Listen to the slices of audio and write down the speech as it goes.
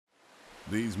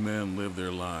These men live their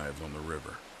lives on the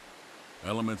river.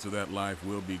 Elements of that life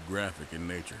will be graphic in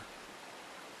nature.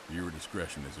 Viewer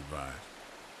discretion is advised.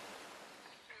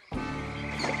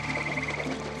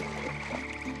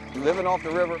 Living off the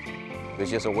river is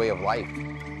just a way of life.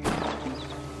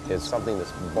 It's something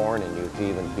that's born in you to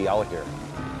even be out here.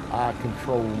 I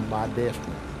control my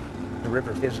destiny. The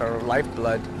river is our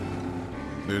lifeblood.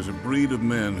 There's a breed of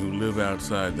men who live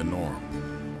outside the norm.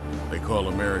 They call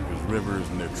America's rivers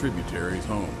and their tributaries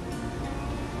home.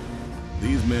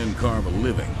 These men carve a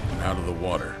living out of the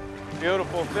water.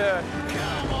 Beautiful fish.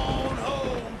 Come on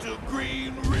home to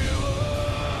Green River.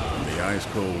 From the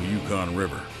ice-cold Yukon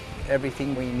River.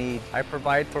 Everything we need, I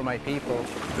provide for my people.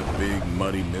 The big,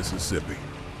 muddy Mississippi.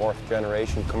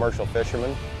 Fourth-generation commercial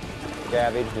fisherman.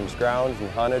 Scavenged and scrounged and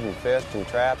hunted and fished and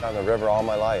trapped on the river all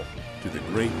my life. To the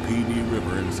great P.D.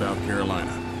 River in South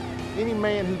Carolina. Any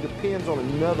man who depends on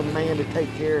another man to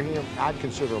take care of him, I'd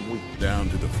consider him weak. Down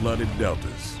to the flooded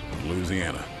deltas of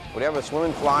Louisiana. Whatever,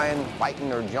 swimming, flying,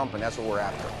 fighting, or jumping, that's what we're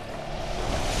after.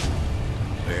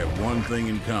 They have one thing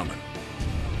in common.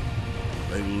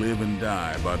 They live and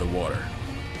die by the water.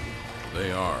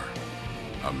 They are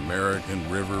American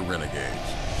River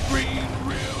Renegades. Green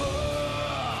River.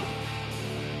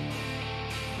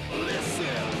 Listen,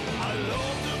 I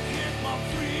love to kick my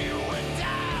freeway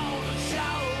down the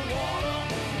shallow water.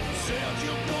 Said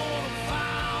you're gonna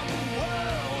find the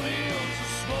world is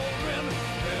smoldering.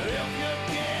 And if you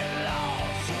get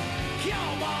lost,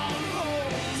 come on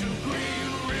home to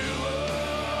Green River,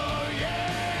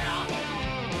 yeah.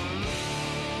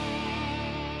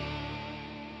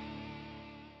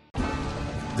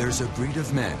 There's a breed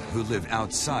of men who live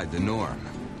outside the norm.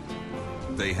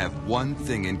 They have one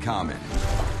thing in common.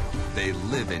 They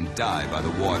live and die by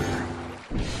the water.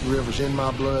 The river's in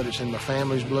my blood, it's in my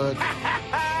family's blood.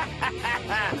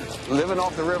 Living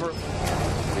off the river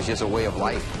is just a way of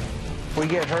life. If we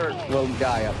get hurt, we'll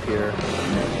die up here.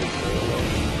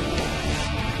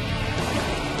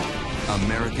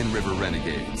 American River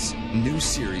Renegades. New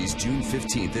series June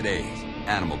 15th at 8.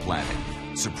 Animal Planet.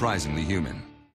 Surprisingly human.